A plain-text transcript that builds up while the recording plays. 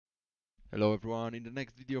Hello everyone, in the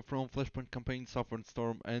next video from Flashpoint campaign Southern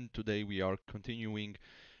Storm, and today we are continuing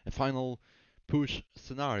a final push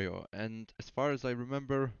scenario. And as far as I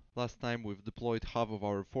remember, last time we've deployed half of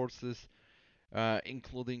our forces,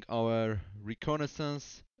 including our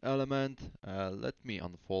reconnaissance element. Let me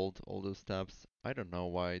unfold all those tabs. I don't know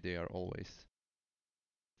why they are always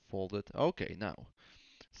folded. Okay, now.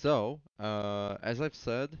 So, as I've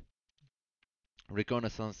said,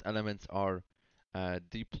 reconnaissance elements are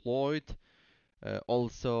deployed.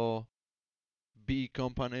 Also, B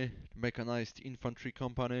company, mechanized infantry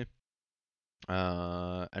company,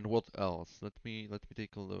 and what else? Let me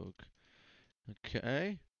take a look.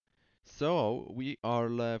 Okay, so we are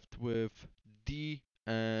left with D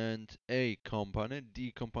and A company.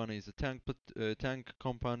 D company is a tank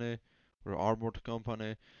company or armored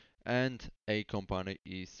company, and A company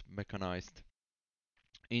is mechanized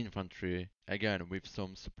infantry. Again, with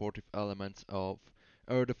some supportive elements of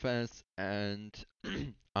air defense and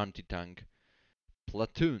anti-tank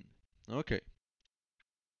platoon. Okay.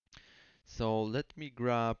 So let me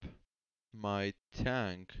grab my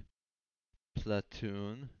tank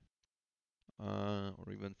platoon,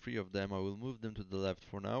 or even three of them. I will move them to the left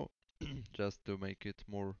for now, just to make it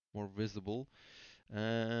more visible.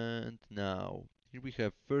 And now here we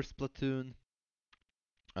have first platoon,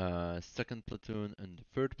 second platoon, and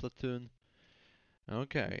third platoon.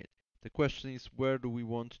 Okay. The question is, where do we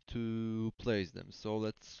want to place them? So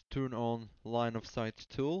let's turn on line of sight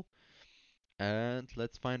tool and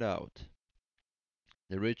let's find out.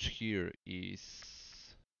 The ridge here is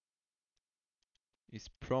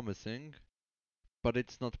promising, but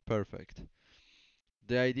it's not perfect.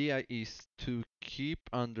 The idea is to keep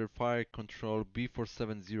under fire control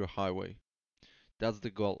B470 highway. That's the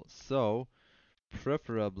goal. So,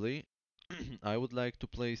 preferably, I would like to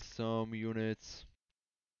place some units.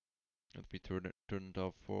 Let me turn it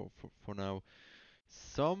off for now.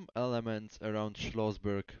 Some elements around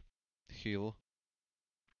Schlossberg Hill.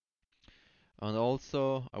 And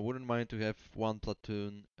also, I wouldn't mind to have one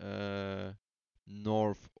platoon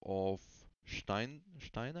north of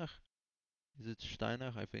Steinach? Is it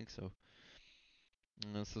Steinach? I think so.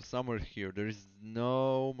 So somewhere here. There is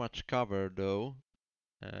no much cover though,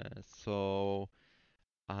 so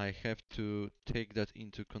I have to take that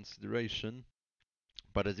into consideration.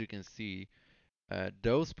 But as you can see,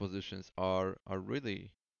 those positions are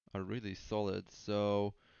really solid.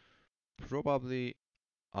 So probably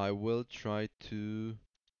I will try to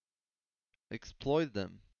exploit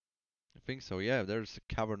them. I think so. Yeah, there's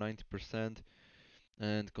cover 90%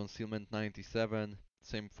 and concealment 97.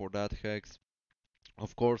 Same for that hex.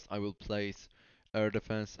 Of course, I will place air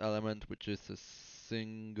defense element, which is a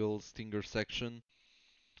single Stinger section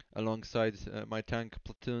alongside my tank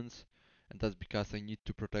platoons, and that's because I need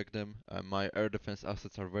to protect them. My air defense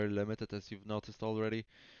assets are very limited, as you've noticed already.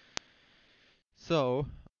 So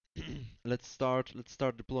let's start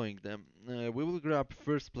deploying them. We will grab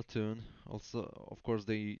first platoon. Also, of course,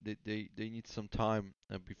 they need some time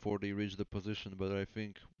before they reach the position, but I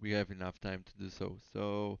think we have enough time to do so.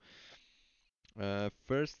 So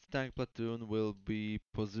first tank platoon will be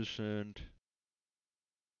positioned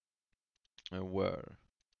where?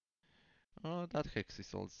 Oh, that hex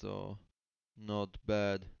is also not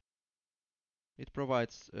bad. It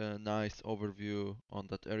provides a nice overview on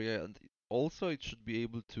that area, and also it should be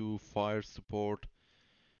able to fire support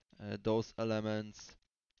those elements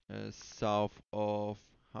south of,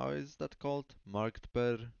 how is that called?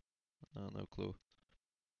 Marktber? No clue.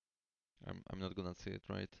 I'm not gonna say it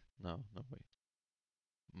right. No way.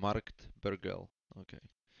 Marktbergel. Okay,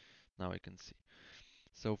 now I can see.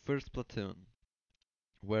 So first platoon,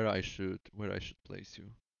 where I should place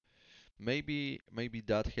you. Maybe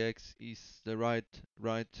that hex is the right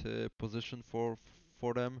position for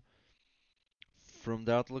them. From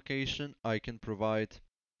that location, I can provide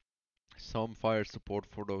some fire support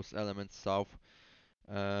for those elements south.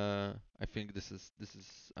 I think this is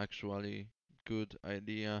actually good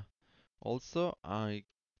idea. Also, I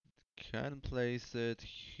can place it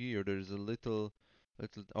here. There's a little.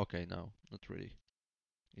 Okay, no, not really.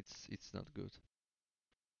 It's not good.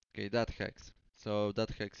 Okay, that hex. So that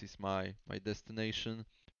hex is my destination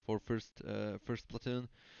for first platoon.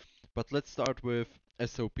 But let's start with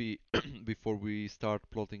SOP before we start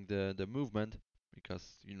plotting the movement,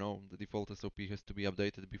 because you know the default SOP has to be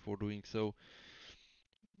updated before doing so.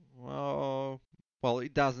 Well, well,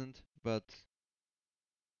 it doesn't, but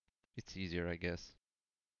it's easier, I guess.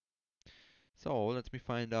 So let me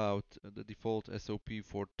find out the default SOP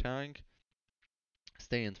for tank.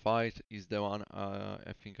 Stay and fight is the one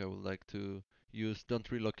I think I would like to use. Don't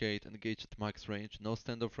relocate, engage at max range, no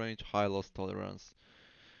standoff range, high loss tolerance.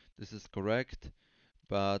 This is correct,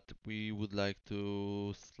 but we would like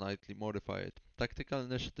to slightly modify it. Tactical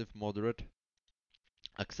initiative moderate.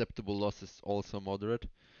 Acceptable losses also moderate.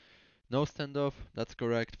 No standoff, that's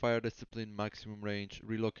correct. Fire discipline, maximum range.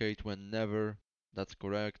 Relocate when never, that's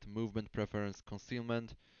correct. Movement preference,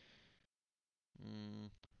 concealment.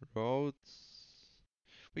 Mm, roads.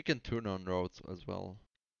 We can turn on roads as well.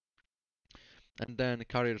 And then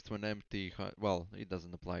carriers when empty. Well, it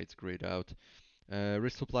doesn't apply, it's grayed out.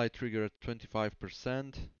 Resupply trigger at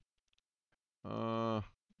 25%. Uh,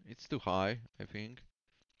 it's too high, I think.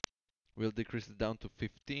 We'll decrease it down to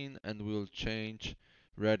 15 and we'll change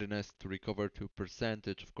readiness to recover to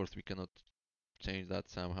percentage. Of course, we cannot change that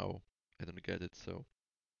somehow. I don't get it, so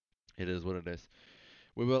it is what it is.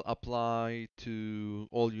 We will apply to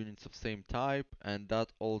all units of same type, and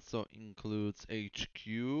that also includes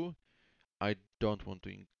HQ. I don't want to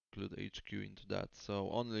include HQ into that, so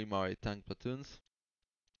only my tank platoons.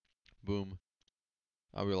 Boom.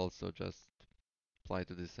 I will also just apply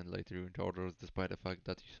to this in later unit orders, despite the fact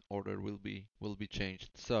that order will be changed.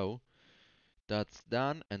 So that's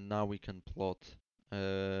done, and now we can plot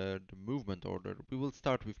the movement order. We will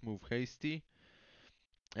start with move hasty,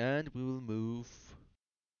 and we will move.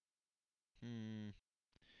 Hmm,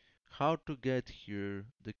 how to get here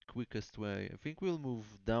the quickest way? I think we'll move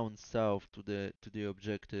down south to the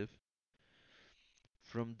objective.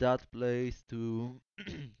 From that place to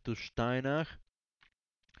to Steinach.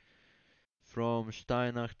 From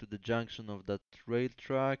Steinach to the junction of that rail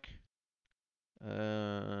track.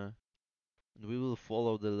 And we will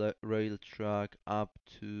follow the rail track up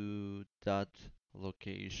to that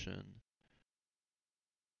location.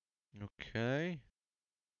 Okay.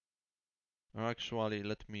 Or actually,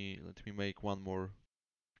 let me make one more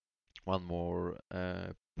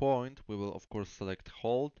point. We will of course select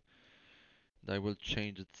hold. I will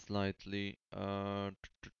change it slightly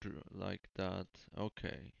like that.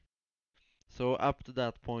 Okay. So up to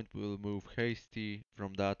that point we'll move hasty.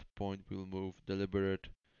 From that point we'll move deliberate.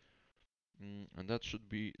 And that should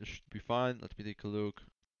be fine. Let me take a look.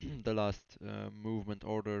 The last movement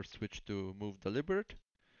order switch to move deliberate.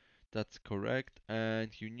 That's correct. And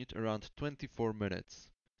you need around 24 minutes.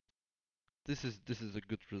 This is a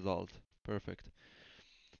good result. Perfect.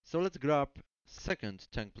 So let's grab second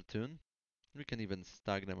tank platoon. We can even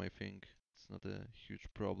stack them, I think. It's not a huge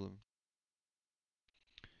problem.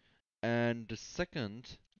 And the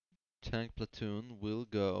second tank platoon will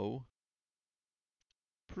go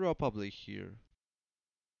probably here.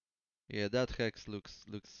 Yeah, that hex looks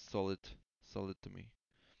solid to me.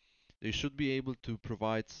 They should be able to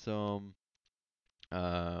provide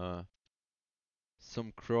uh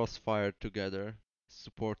some crossfire together,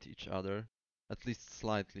 support each other, at least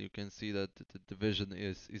slightly. You can see that the division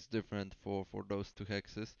is different for those two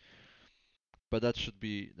hexes, but that should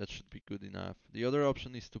be good enough. The other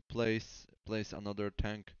option is to place another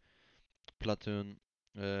tank platoon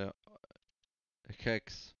uh,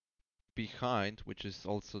 hex behind, which is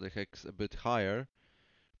also the hex a bit higher,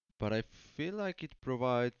 but I feel like it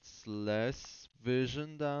provides less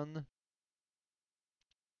vision than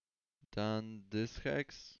this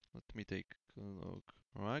hex. Let me take a look.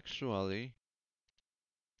 Or actually,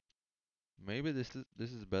 maybe this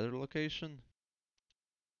is better location.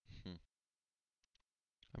 Hmm.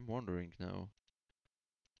 I'm wondering now.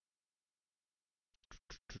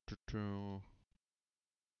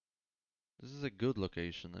 This is a good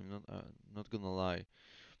location. I'm not gonna lie.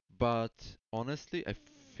 But honestly, I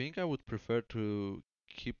think I would prefer to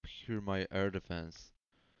keep here my air defense.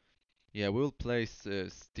 Yeah, we'll place a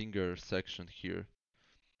Stinger section here.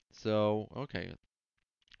 So, okay,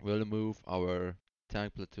 we'll move our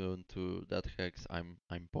tank platoon to that hex I'm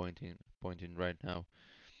pointing right now.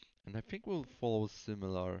 And I think we'll follow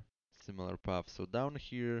similar path. So down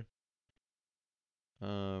here,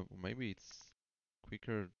 maybe it's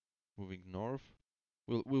quicker moving north.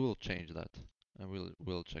 We will change that, and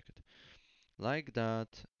we'll check it like that.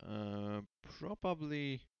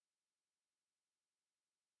 Probably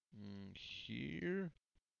here.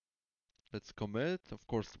 Let's commit. Of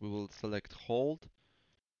course, we will select hold.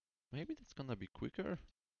 Maybe that's gonna be quicker.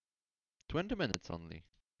 20 minutes only.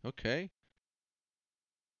 Okay,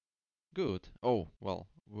 good. Oh, well,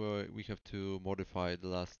 we have to modify the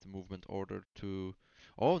last movement order to.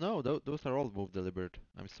 Oh no, those are all move deliberate.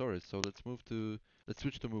 I'm sorry. So let's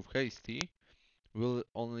switch to move hasty. We'll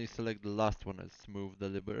only select the last one as move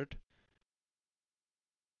deliberate.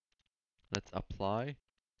 Let's apply.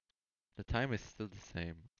 The time is still the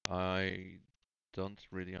same. I don't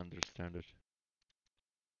really understand it.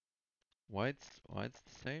 Why it's the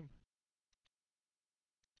same?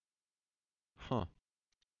 Huh.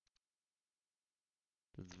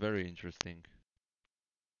 That's very interesting.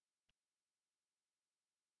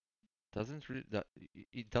 Doesn't really that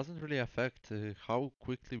it doesn't really affect how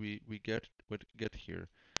quickly we get here.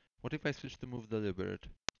 What if I switch to move deliberate?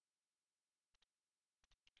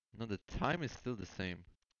 No, the time is still the same.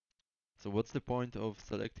 So what's the point of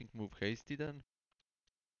selecting move hasty then?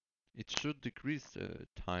 It should decrease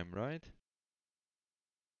time, right?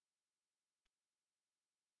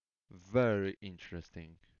 Very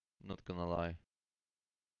interesting. Not gonna lie.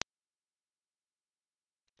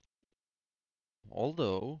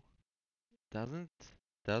 Although, doesn't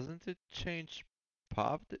doesn't it change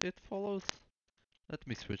path it follows? Let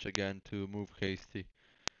me switch again to move hasty.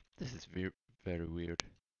 This is very weird.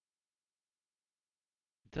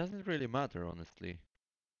 Doesn't really matter, honestly.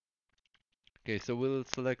 Okay, so we'll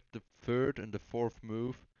select the third and the fourth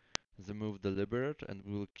move as a move deliberate, and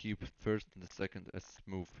we'll keep first and the second as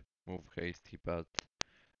move hasty, but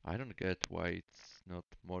I don't get why it's not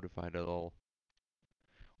modified at all.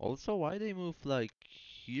 Also, why they move like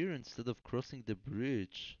here instead of crossing the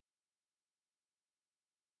bridge?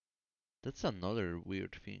 That's another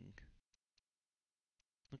weird thing.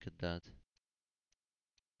 Look at that.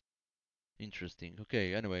 Interesting.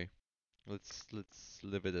 Okay, anyway, let's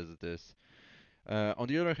leave it as it is. On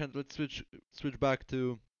the other hand, let's switch back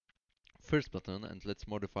to first button and let's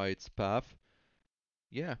modify its path.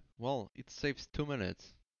 Yeah, well, it saves 2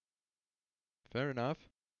 minutes. Fair enough.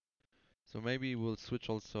 So maybe we'll switch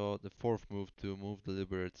also the fourth move to move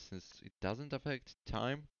deliberate since it doesn't affect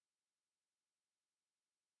time.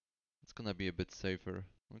 It's gonna be a bit safer.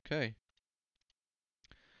 Okay.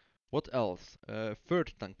 What else?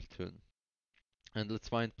 Third tank platoon. And let's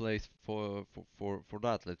find place for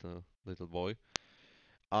that little boy.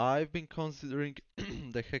 I've been considering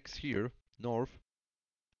the hex here, north.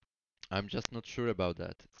 I'm just not sure about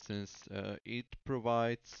that, since it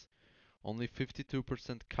provides only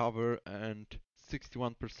 52% cover and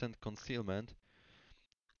 61% concealment.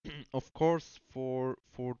 Of course, for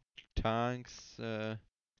tanks,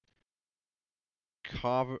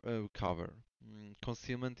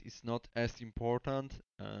 concealment is not as important,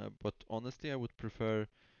 but honestly, I would prefer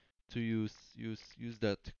to use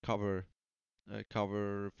that cover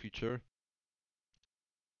feature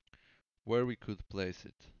where we could place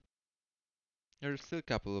it. There's still a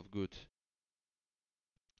couple of good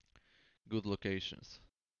locations.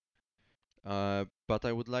 But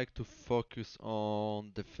I would like to focus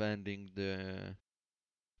on defending the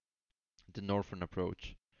northern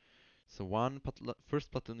approach. So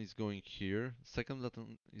first platoon is going here, second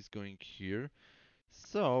platoon is going here.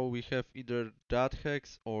 So we have either that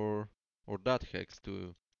hex or that hex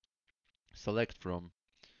to select from.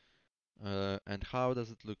 And how does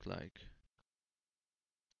it look like?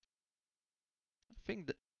 I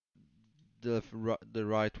think the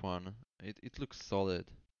right one. It looks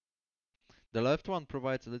solid. The left one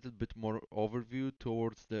provides a little bit more overview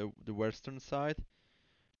towards the western side.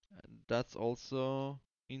 That's also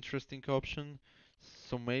interesting option.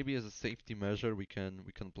 So maybe as a safety measure we can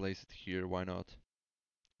place it here. Why not?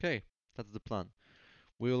 Okay, that's the plan.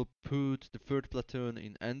 We'll put the third platoon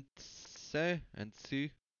in NC,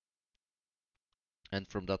 and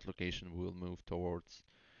from that location we'll move towards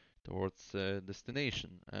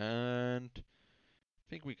destination. And I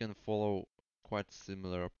think we can follow quite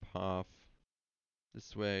similar path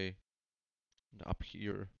this way and up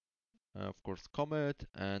here. Of course, Comet,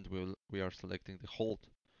 and we are selecting the hold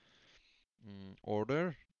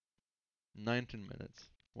order. 19 minutes.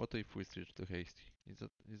 What if we switch to hasty?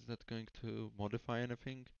 Is that going to modify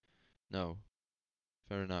anything? No.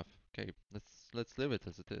 Fair enough. Okay, let's leave it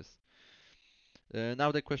as it is.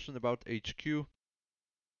 Now the question about HQ.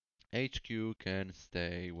 HQ can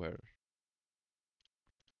stay where?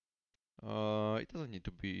 It doesn't need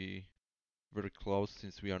to be very close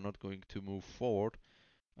since we are not going to move forward.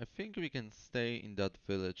 I think we can stay in that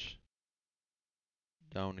village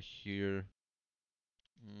down here.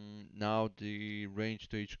 Now the range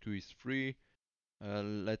to HQ is 3.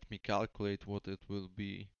 Let me calculate what it will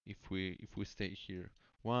be if we stay here.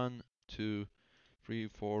 1, 2, 3,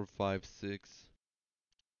 4, 5, 6.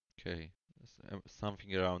 Okay,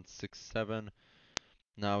 something around 6, 7.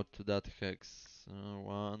 Now to that hex.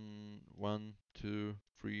 1, 1, 2,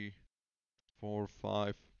 3, 4,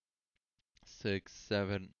 5, 6,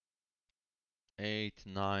 7, 8,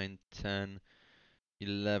 9, 10,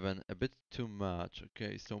 11. A bit too much.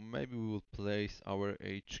 Okay, so maybe we will place our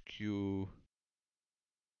HQ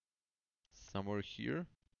somewhere here.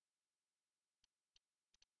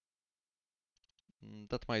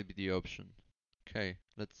 That might be the option. Okay,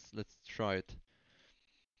 let's try it.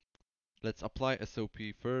 Let's apply SOP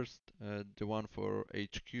first, the one for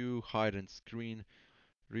HQ, hide and screen.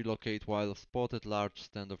 Relocate while spotted, large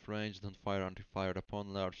standoff range, don't fire until fired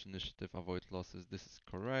upon, large initiative, avoid losses. This is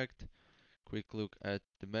correct. Quick look at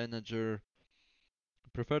the manager.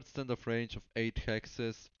 Preferred standoff range of 8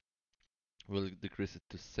 hexes. We'll decrease it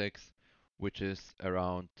to 6, which is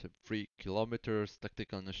around 3 kilometers.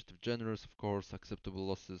 Tactical initiative generous, of course. Acceptable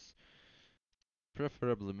losses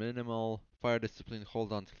preferably minimal. Fire discipline,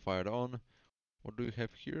 hold until fired on. What do we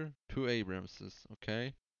have here? 2 Abramses,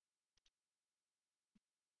 okay.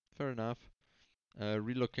 Fair enough.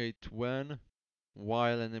 Relocate when?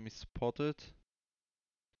 While enemy spotted.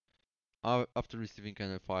 After receiving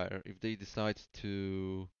enemy fire. If they decide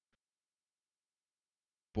to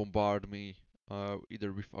bombard me,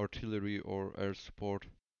 either with artillery or air support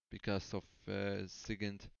because of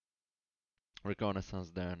SIGINT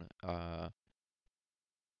reconnaissance, then I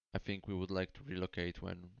think we would like to relocate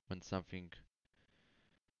when something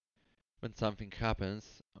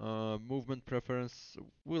happens. Movement preference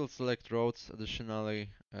will select roads. Additionally,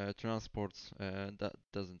 transports that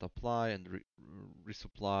doesn't apply, and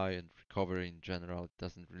resupply and recovery in general, it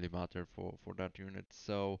doesn't really matter for that unit.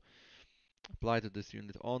 So apply to this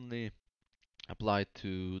unit only. Apply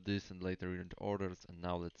to this and later unit orders. And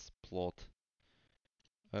now let's plot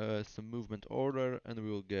some movement order, and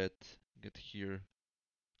we will get here.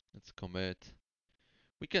 Let's commit.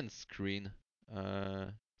 We can screen.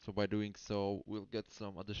 So by doing so, we'll get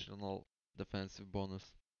some additional defensive bonus.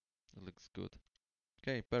 It looks good.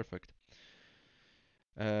 Okay, perfect.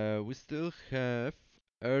 We still have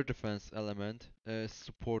air defense element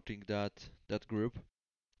supporting that group.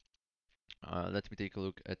 Let me take a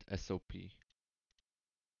look at SOP.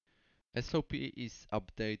 SOP is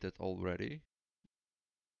updated already,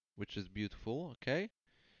 which is beautiful. Okay,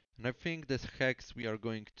 and I think this hex we are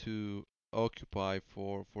going to occupy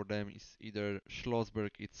for them is either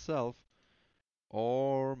Schlossberg itself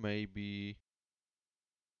or maybe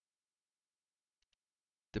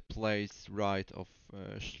the place right of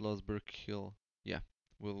Schlossberg Hill. Yeah,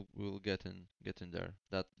 we'll get in there.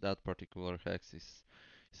 That particular hex is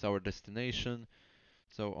our destination.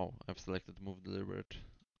 So I've selected move deliberate.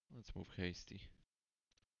 Let's move hasty.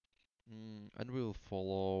 And we'll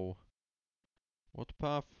follow what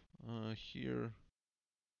path? Here,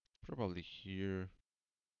 probably here,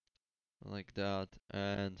 like that,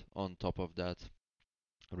 and on top of that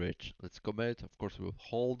ridge. Let's commit. Of course, we'll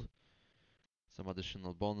hold some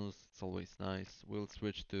additional bonus. It's always nice. We'll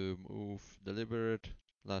switch to move deliberate.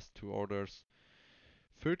 Last 2 orders.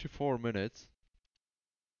 34 minutes.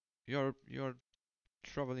 You're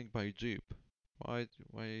traveling by jeep. Why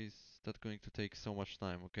is that going to take so much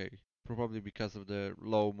time? Okay, probably because of the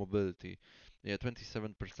low mobility. Yeah,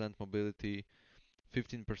 27% mobility,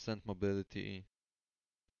 15% mobility.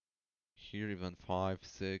 Here even 5,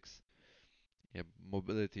 6. Yeah,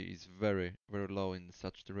 mobility is very low in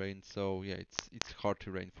such terrain. So yeah, it's hard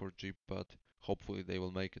terrain for jeep, but hopefully they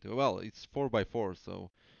will make it. Well, it's 4x4,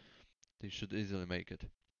 so they should easily make it.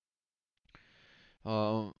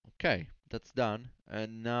 Okay, that's done.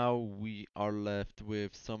 And now we are left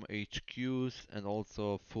with some HQs and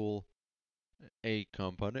also full A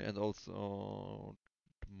company and also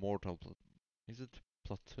mortal. Is it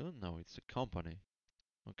platoon? No, it's a company.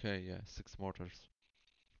 Okay, yeah, 6 mortars.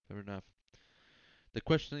 Fair enough. The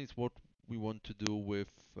question is what we want to do with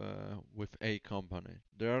A company.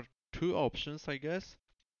 There are 2 options, I guess.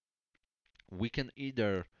 We can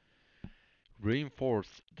either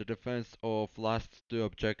reinforce the defense of last 2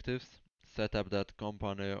 objectives, set up that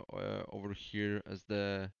company over here as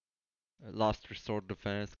the last resort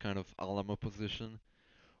defense, kind of Alamo position,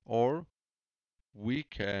 or we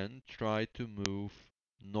can try to move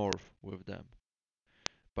north with them.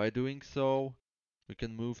 By doing so, we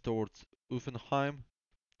can move towards Uffenheim,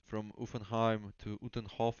 from Uffenheim to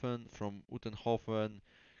Utenhofen, from Utenhofen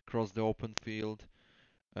cross the open field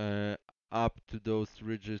uh, up to those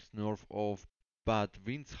ridges north of Bad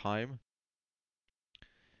Windsheim,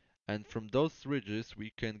 and from those ridges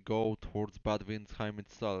we can go towards Bad Windsheim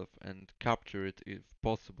itself and capture it if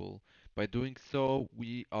possible. By doing so,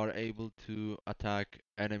 we are able to attack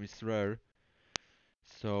enemy's rear,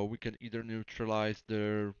 so we can either neutralize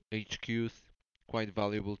their HQs, quite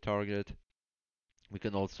valuable target. We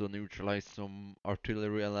can also neutralize some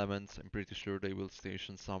artillery elements. I'm pretty sure they will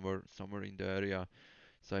station somewhere in the area.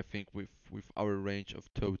 So I think with our range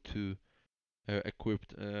of TOW 2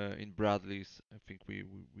 equipped in Bradleys, I think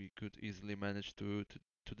we could easily manage to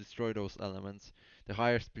destroy those elements. The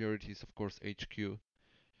highest priority is of course HQ,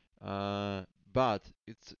 but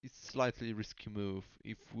it's slightly risky move.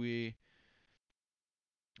 If we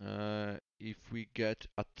get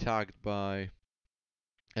attacked by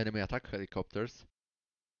enemy attack helicopters,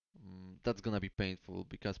 that's gonna be painful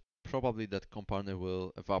because probably that company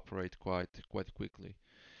will evaporate quite quickly.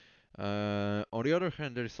 On the other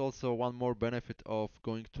hand, there is also one more benefit of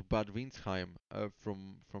going to Bad Windsheim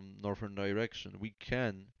from northern direction. We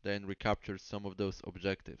can then recapture some of those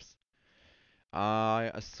objectives. I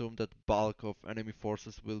assume that bulk of enemy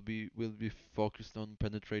forces will be focused on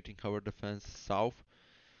penetrating our defense south,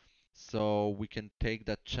 so we can take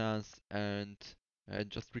that chance and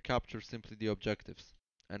just recapture simply the objectives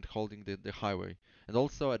and holding the highway, and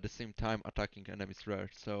also at the same time attacking enemies rear.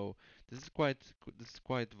 So this is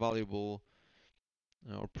quite valuable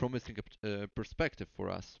or promising perspective for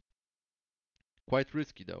us. Quite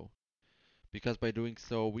risky though, because by doing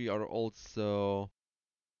so we are also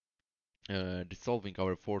dissolving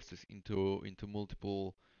our forces into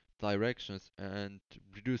multiple directions and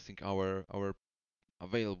reducing our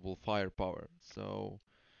available firepower. So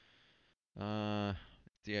uh,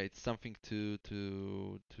 yeah, it's something to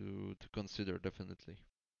consider definitely.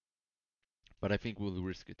 But I think we'll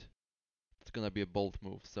risk it. It's gonna be a bold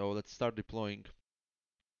move. So let's start deploying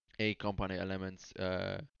A company elements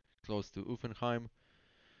close to Uffenheim.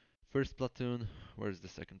 First platoon, where's the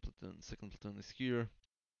second platoon? Second platoon is here.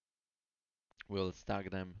 We'll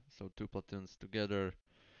stack them, so two platoons together.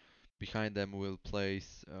 Behind them we'll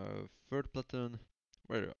place third platoon.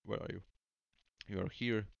 Where are you? You are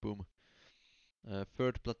here. Boom.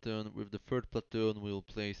 Third platoon. With the third platoon we'll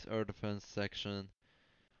place air defense section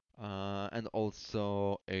and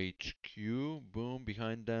also HQ. Boom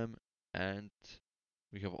behind them, and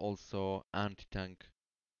we have also anti-tank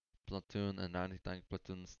platoon and anti-tank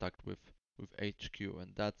platoon stacked with HQ,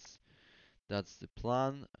 and that's the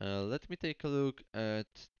plan. Let me take a look at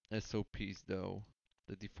SOPs though,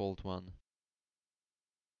 the default one.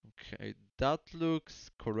 Okay, that looks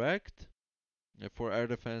correct. For air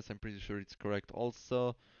defense, I'm pretty sure it's correct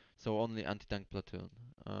also. So only anti-tank platoon.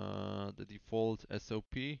 The default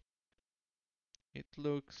SOP, it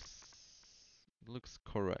looks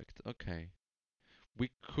correct. Okay. We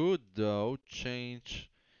could though change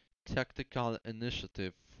tactical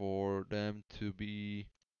initiative for them to be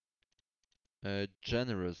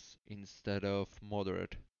generous instead of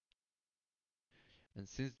moderate. And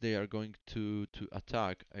since they are going to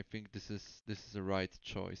attack, I think this is a right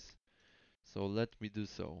choice. So let me do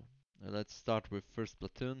so. Let's start with first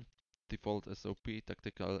platoon, default SOP,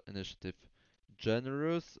 tactical initiative,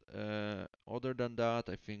 generous. Other than that,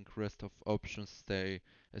 I think rest of options stay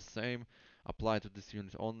the same. Apply to this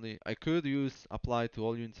unit only. I could use apply to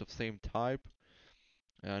all units of same type,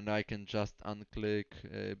 and I can just unclick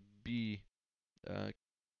B uh,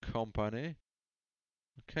 company.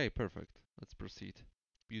 Okay, perfect. Let's proceed.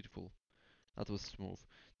 Beautiful. That was smooth.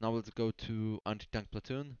 Now let's go to anti-tank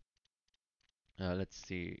platoon. Let's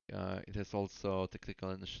see. It has also tactical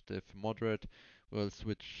initiative moderate. We'll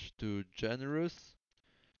switch to generous.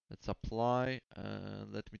 Let's apply.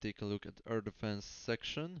 Let me take a look at air defense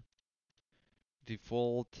section.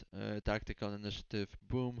 Default tactical initiative.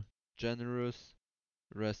 Boom. Generous.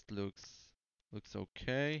 Rest looks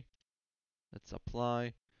okay. Let's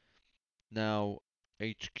apply. Now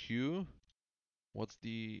HQ. What's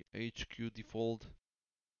the HQ default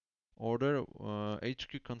order?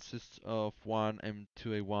 HQ consists of one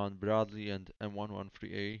M2A1 Bradley and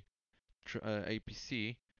M113A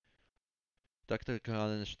APC.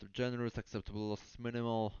 Tactical initiative generous, acceptable losses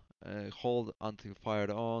minimal. Hold until fired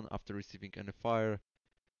on after receiving any fire.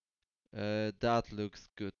 That looks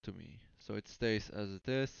good to me. So it stays as it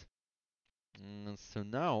is. So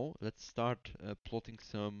now let's start plotting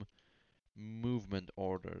some movement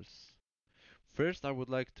orders. First, I would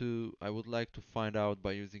like to find out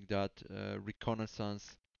by using that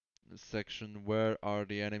reconnaissance section where are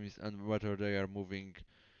the enemies and whether they are moving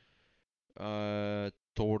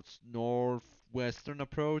towards northwestern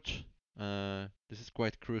approach. This is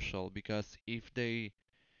quite crucial because if they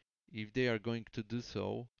are going to do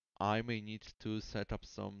so, I may need to set up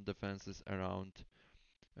some defenses around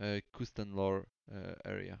Kustenlor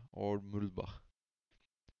area or Mulbach,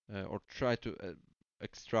 or try to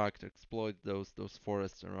exploit those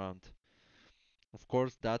forests around. Of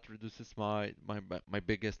course, that reduces my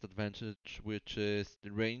biggest advantage, which is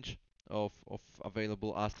the range of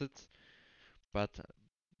available assets, but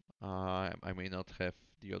I may not have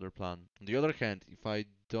the other plan. On the other hand, if I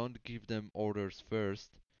don't give them orders first,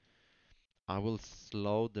 I will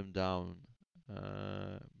slow them down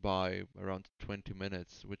by around 20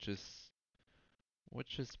 minutes, which is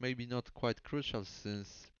maybe not quite crucial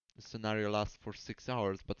since the scenario lasts for 6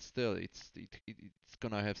 hours, but still it's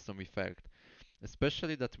gonna have some effect.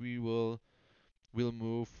 Especially that we will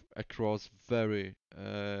move across very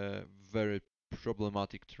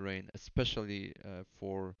problematic terrain, especially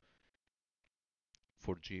for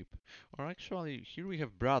for Jeep. Or actually, here we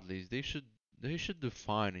have Bradleys. They should do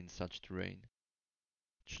fine in such terrain.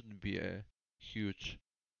 It shouldn't be a huge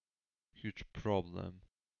huge problem.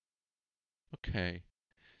 Okay,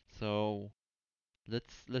 so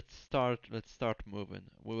let's start moving.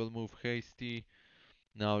 We will move hasty.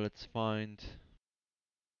 Now let's find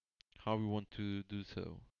how we want to do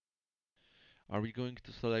so. Are we going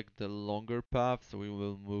to select the longer path, so we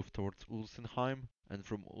will move towards Ulsenheim, and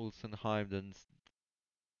from Ulsenheim then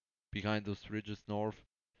behind those ridges north?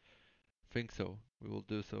 Think so. We will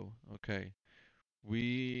do so. Okay.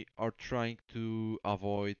 We are trying to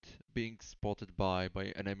avoid being spotted by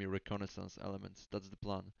enemy reconnaissance elements. That's the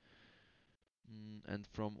plan. And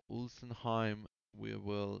from Ulsenheim we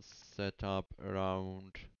will set up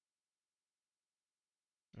around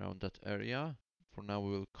that area. For now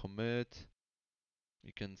we will commit.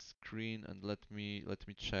 We can screen and let me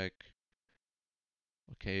check.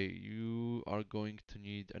 Okay, you are going to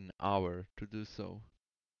need an hour to do so.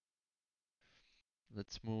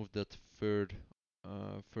 Let's move that third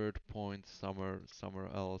point somewhere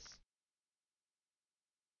else.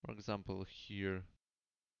 For example, here.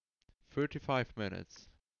 35 minutes.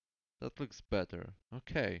 That looks better.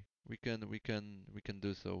 Okay, we can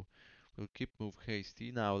do so. We'll keep move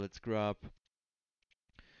hasty. Now let's grab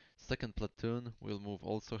second platoon. We'll move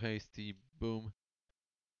also hasty. Boom.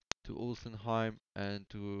 To Ulsenheim and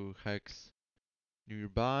to Hex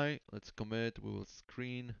nearby. Let's commit. We will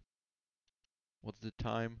screen. What's the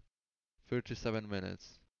time? 37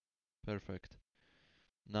 minutes. Perfect.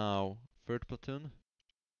 Now, third platoon.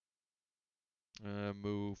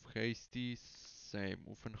 Move hasty. Same.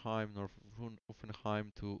 Uffenheim, north of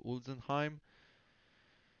Uffenheim to Ulsenheim.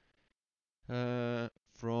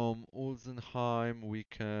 From Ulsenheim we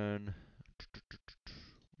can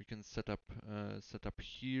set up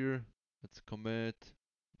here. Let's commit.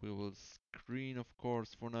 We will screen, of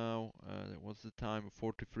course, for now. What's the time?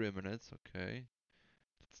 43 minutes. Okay,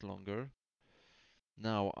 that's longer.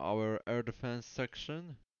 Now our air defense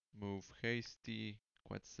section. Move hasty.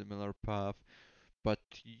 Quite similar path. But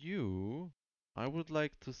I would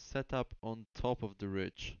like to set up on top of the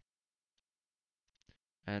ridge.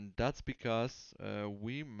 And that's because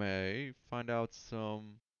we may find out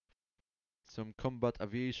some combat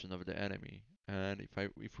aviation of the enemy. And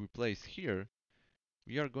if we place here,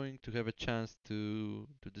 we are going to have a chance to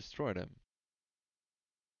destroy them.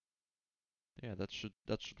 Yeah, that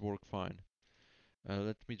should work fine.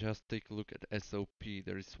 Let me just take a look at SOP.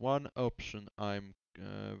 There is one option I'm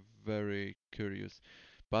very curious.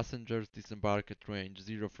 Passengers disembark at range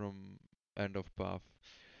 0 from end of path.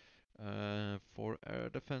 For air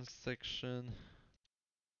defense section,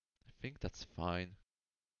 I think that's fine.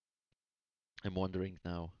 I'm wondering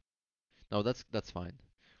now. No, that's fine.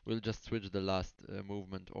 We'll just switch the last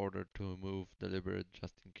movement order to move deliberate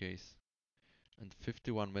just in case. And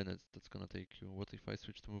 51 minutes, that's gonna take you. What if I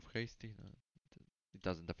switch to move hasty? No, it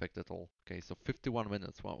doesn't affect at all. Okay, so 51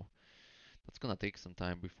 minutes, wow. That's gonna take some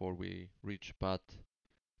time before we reach Bad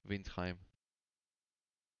Windheim.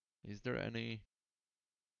 Is there any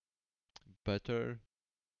better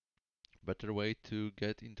better way to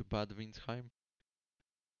get into Bad Windheim?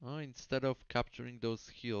 Instead of capturing those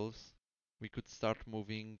hills, we could start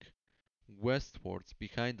moving westwards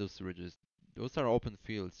behind those ridges. Those are open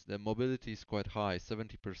fields. The mobility is quite high,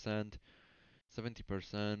 70%,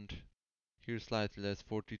 70%. Here slightly less,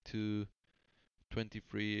 42,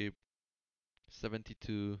 23,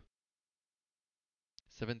 72,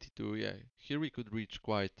 72. Yeah, here we could reach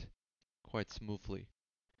quite smoothly.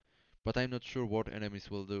 But I'm not sure what enemies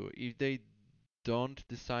will do. If they don't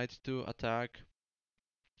decide to attack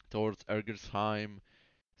towards Ergersheim,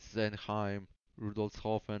 Senheim,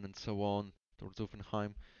 Rudolfshofen, and so on, towards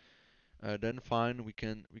Uffenheim, then fine, we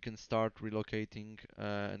can start relocating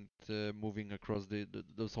and moving across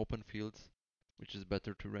those open fields, which is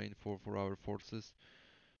better terrain for our forces.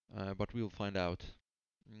 But we'll find out.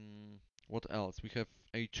 Mm, what else? We have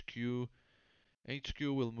HQ. HQ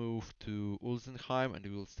will move to Ulsenheim and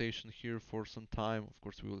we will station here for some time. Of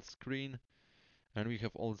course, we will screen. And we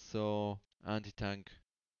have also anti-tank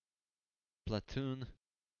platoon.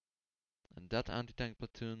 And that anti-tank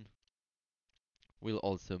platoon will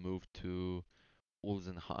also move to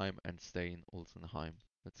Ulsenheim and stay in Ulsenheim.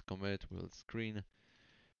 Let's commit, we'll screen.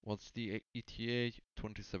 What's the ETA?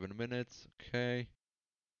 27 minutes, okay.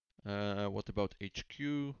 What about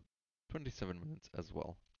HQ? 27 minutes as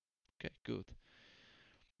well. Okay, good.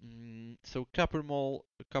 So couple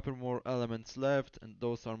more elements left, and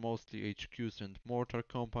those are mostly HQs and mortar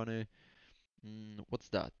company. What's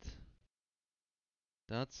that?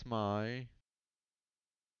 That's my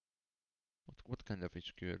what kind of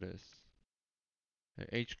HQ it is?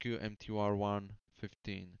 HQ MTR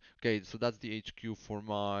 115. Okay, so that's the HQ for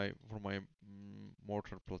my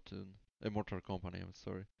mortar platoon, mortar company. I'm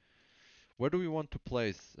sorry. Where do we want to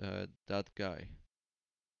place that guy?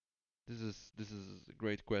 This is a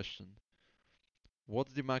great question.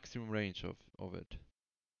 What's the maximum range of it?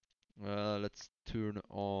 Let's turn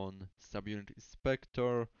on sub-unit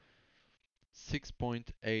inspector.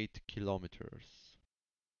 6.8 kilometers.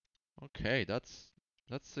 Okay, that's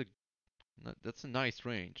a that's a nice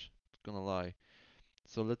range. Not gonna lie.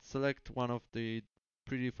 So let's select one of the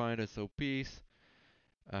predefined SOPs,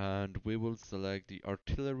 and we will select the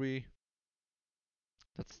artillery.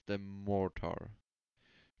 That's the mortar.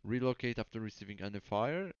 Relocate after receiving any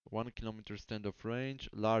fire. 1 kilometer standoff range.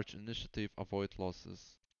 Large initiative. Avoid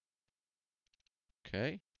losses.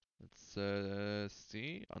 Okay. Let's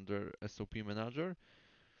see under SOP manager.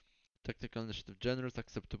 Tactical initiative generous.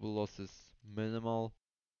 Acceptable losses minimal.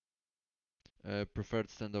 Preferred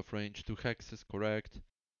standoff range 2 hexes. Correct.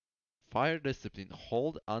 Fire discipline.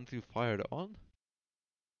 Hold until fired on.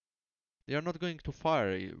 They are not going to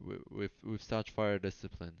fire with such fire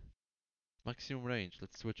discipline. Maximum range.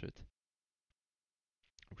 Let's switch it.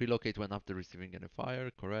 Relocate when after receiving any fire.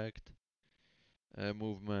 Correct.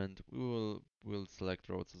 Movement. We'll select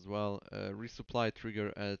roads as well. Resupply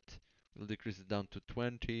trigger at. We'll decrease it down to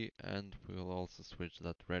 20, and we'll also switch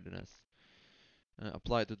that readiness.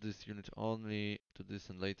 Apply to this unit only, to this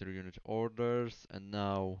and later unit orders. And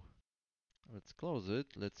now let's close it.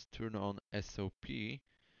 Let's turn on SOP.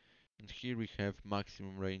 And here we have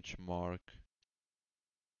maximum range mark.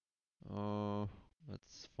 Uh,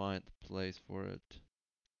 let's find a place for it.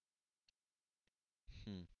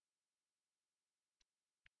 Hmm.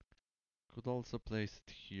 Could also place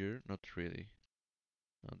it here. Not really.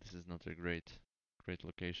 No, this is not a great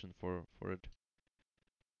location for it.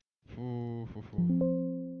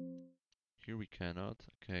 Here we cannot.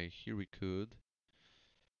 Okay, here we could.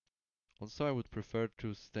 Also, I would prefer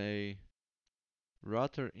to stay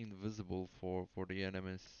rather invisible for the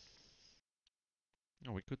enemies.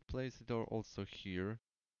 Oh, we could place it also here.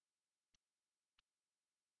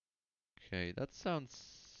 Okay, that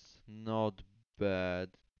sounds not bad.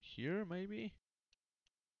 Here, maybe?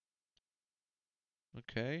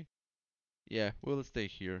 Okay. Yeah, we'll stay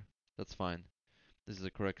here. That's fine. This is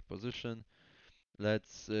the correct position.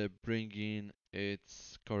 Let's bring in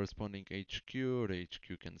its corresponding HQ. The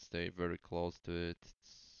HQ can stay very close to it.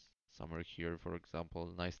 It's somewhere here, for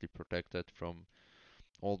example, nicely protected from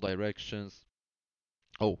all directions.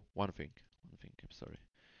 Oh, one thing, I'm sorry.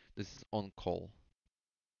 This is on call.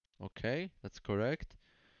 Okay, that's correct.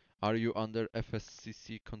 Are you under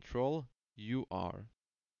FSCC control? You are.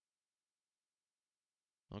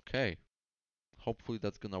 Okay, hopefully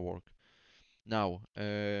that's gonna work. Now,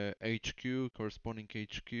 HQ, corresponding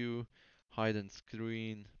HQ, hide and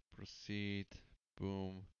screen, proceed,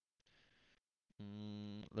 boom.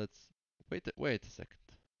 Let's wait a second.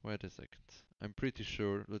 Wait a second. I'm pretty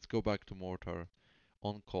sure. Let's go back to mortar.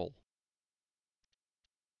 On call.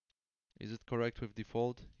 Is it correct with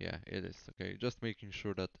default? Yeah, it is. Okay, just making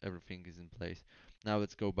sure that everything is in place. Now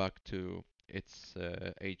let's go back to its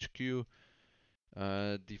HQ.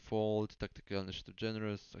 Default, tactical initiative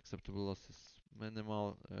generous, acceptable losses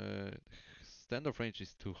minimal. Standoff range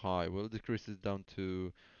is too high. We'll decrease it down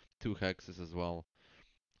to 2 hexes as well.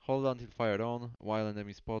 Hold until fired on, while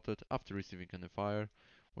enemy spotted, after receiving any fire.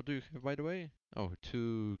 What do you have, by the way? Oh,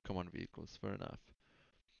 2 command vehicles, fair enough.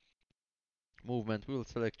 Movement, we will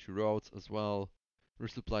select your roads as well.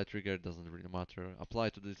 Resupply trigger doesn't really matter. Apply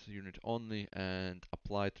to this unit only, and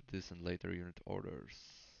apply to this and later unit orders.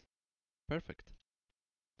 Perfect.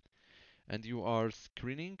 And you are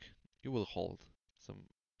screening, you will hold some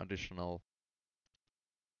additional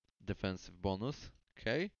defensive bonus.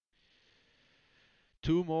 Okay.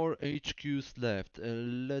 2 more HQs left.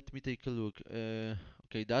 Let me take a look.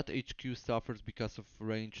 Okay, that HQ suffers because of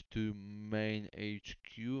range to main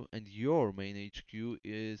HQ, and your main HQ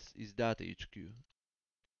is that HQ.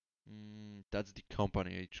 That's the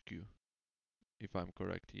company HQ, if I'm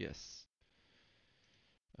correct. Yes.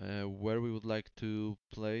 Where we would like to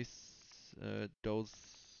place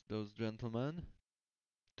those gentlemen?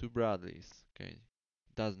 2 Bradleys. Okay,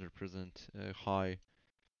 doesn't represent high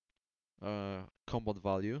combat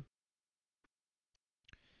value.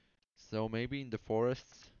 So maybe in the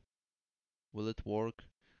forests, will it work?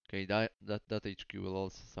 Okay, that HQ will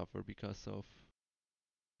also suffer because of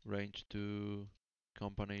range to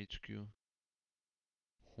company HQ.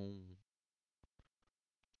 Hmm.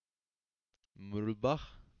 Murbach.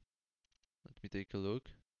 Let me take a look.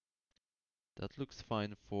 That looks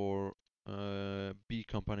fine for B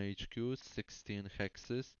company HQ, 16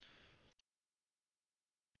 hexes.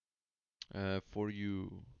 For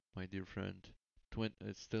you, my dear friend.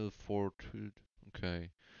 It's still 4 to.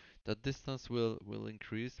 Okay. That distance will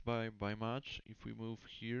increase by much if we move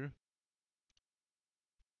here.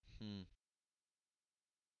 Hmm.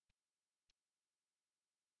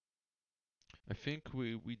 I think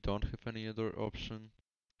we don't have any other option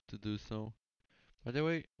to do so. By the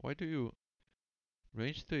way, why do you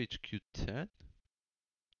range to HQ 10?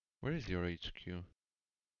 Where is your HQ?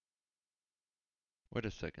 Wait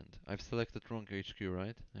a second. I've selected wrong HQ,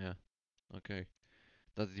 right? Yeah. Okay.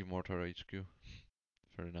 That's the mortar HQ.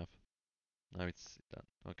 Fair enough. Now it's done.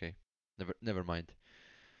 Okay. Never mind.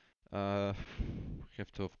 We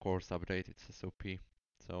have to of course update its SOP.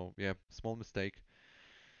 So yeah, small mistake.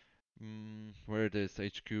 Where it is,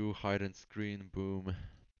 HQ, hide and screen, boom.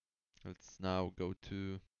 Let's now go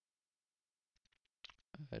to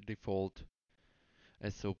default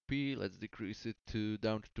SOP. Let's decrease it to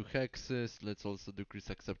down to 2 hexes. Let's also decrease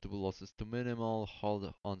acceptable losses to minimal.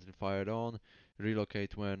 Hold until fired on.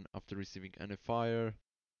 Relocate when after receiving any fire.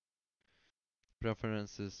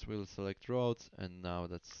 Preferences will select roads, and now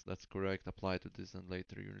that's correct. Apply to this and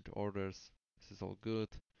later unit orders. This is all good.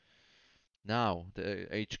 Now the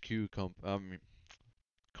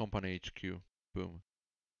company HQ. Boom.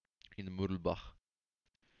 In Murlbach.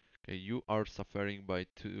 Okay, you are suffering by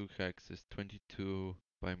 2 hexes, 22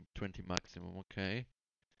 by 20 maximum. Okay.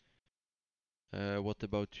 What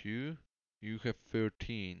about you? You have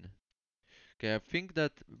 13. Okay, I think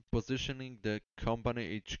that positioning the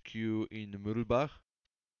company HQ in Murlbach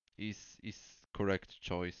is correct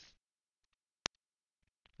choice.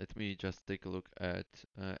 Let me just take a look at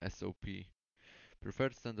SOP.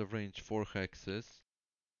 Preferred standard range 4 hexes.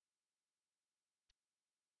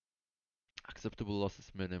 Acceptable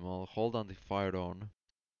losses minimal. Hold on the fired on.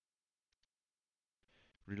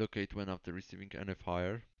 Relocate when after receiving any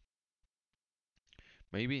fire.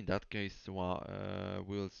 Maybe in that case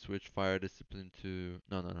we'll switch fire discipline to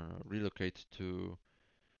no. Relocate to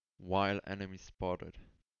while enemy spotted.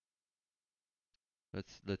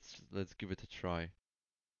 Let's give it a try.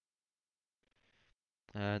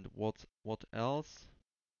 And what else?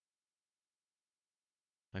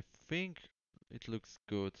 I think it looks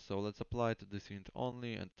good. So let's apply to this unit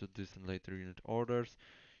only and to this and later unit orders.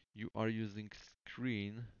 You are using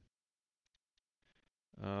screen.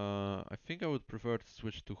 I think I would prefer to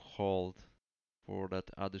switch to hold for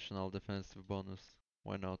that additional defensive bonus.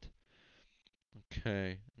 Why not?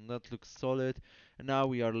 Okay, and that looks solid. And now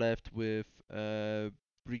we are left with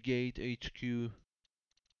Brigade HQ.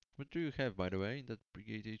 What do you have, by the way, in that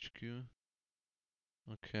Brigade HQ?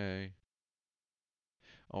 Okay.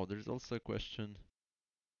 Oh, there's also a question.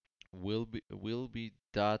 Will be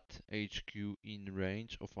that HQ in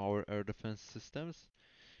range of our air defense systems?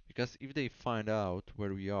 Because if they find out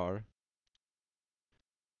where we are,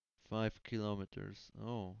 5 kilometers.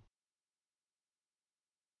 Oh,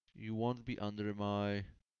 you won't be under my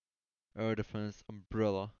air defense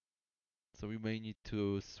umbrella. So we may need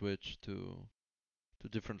to switch to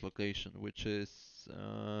different location, which is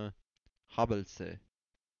Habelse.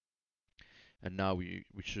 And now we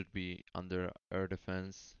should be under air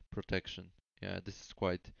defense protection. Yeah, this is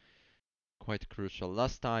quite crucial.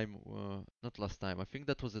 Last time, not last time, I think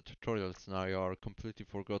that was a tutorial scenario. I completely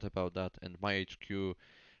forgot about that, and my HQ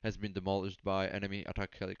has been demolished by enemy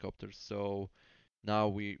attack helicopters. So now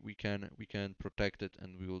we can protect it,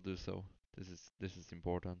 and we will do so. This is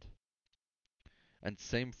important. And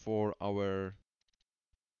same for our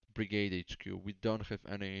brigade HQ. We don't have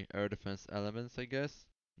any air defense elements, I guess.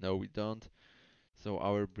 No, we don't. So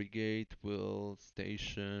our brigade will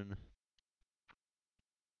station.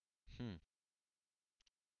 Hmm.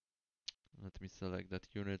 Let me select that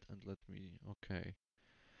unit and let me. Okay.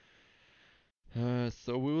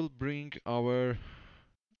 So we will bring our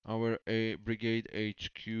a brigade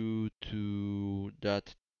HQ to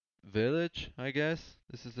that village, I guess.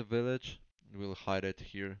 This is a village. We'll hide it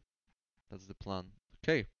here. That's the plan.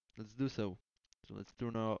 Okay, let's do so. So let's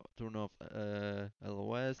turn off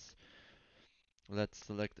LOS. Let's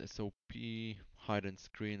select SOP, hide and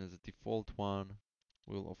screen as a default one.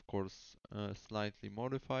 We'll of course slightly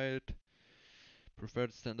modify it.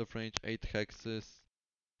 Preferred standoff range 8 hexes.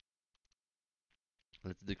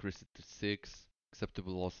 Let's decrease it to 6.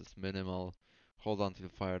 Acceptable losses minimal. Hold until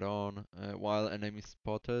fired on. While enemy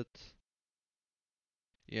spotted.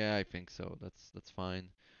 Yeah, I think so. That's fine.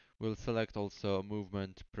 We'll select also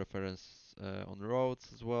movement preference on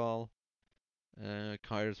roads as well.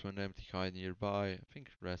 Kyres when empty, hide nearby. I think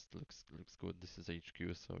rest looks good. This is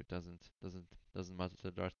HQ, so it doesn't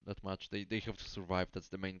matter that much. They have to survive. That's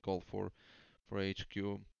the main goal for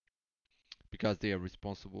HQ because they are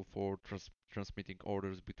responsible for transmitting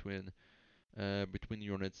orders between between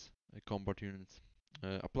units, combat units.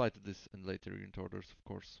 Apply to this in later unit orders, of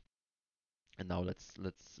course. And now let's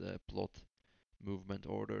plot movement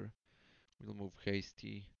order. We'll move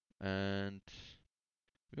hasty, and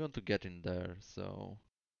we want to get in there. So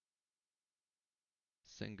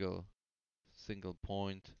single single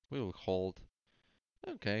point. We will hold.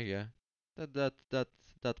 Okay, yeah.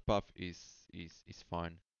 That path is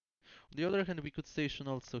fine. On the other hand, we could station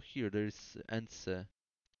also here. There is Ence.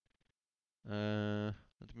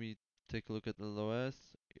 Let me take a look at LOS.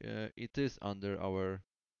 It is under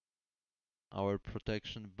our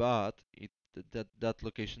protection, but that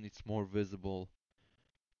location is more visible.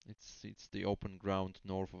 It's the open ground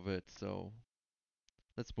north of it. So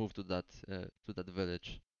let's move to that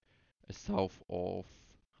village south of,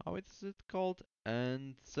 how is it called?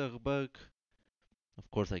 Enserberg. Of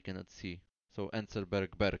course, I cannot see. So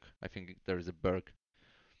Enserberg Berg. I think there is a Berg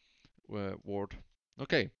word.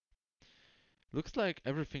 Okay. Looks like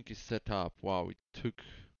everything is set up. Wow, it took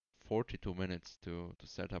 42 minutes to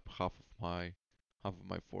set up half of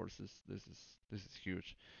my forces. This is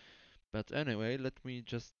huge. But anyway, let me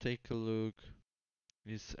just take a look.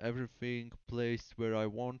 Is everything placed where I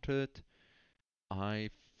want it? I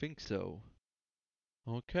think so.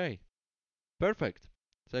 Okay, perfect.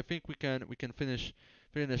 So I think we can finish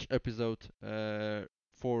episode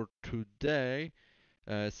for today.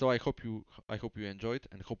 So I hope you enjoyed,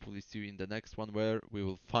 and hopefully see you in the next one where we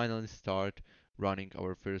will finally start running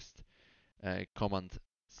our first command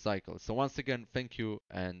cycle. So once again, thank you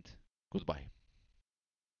and goodbye.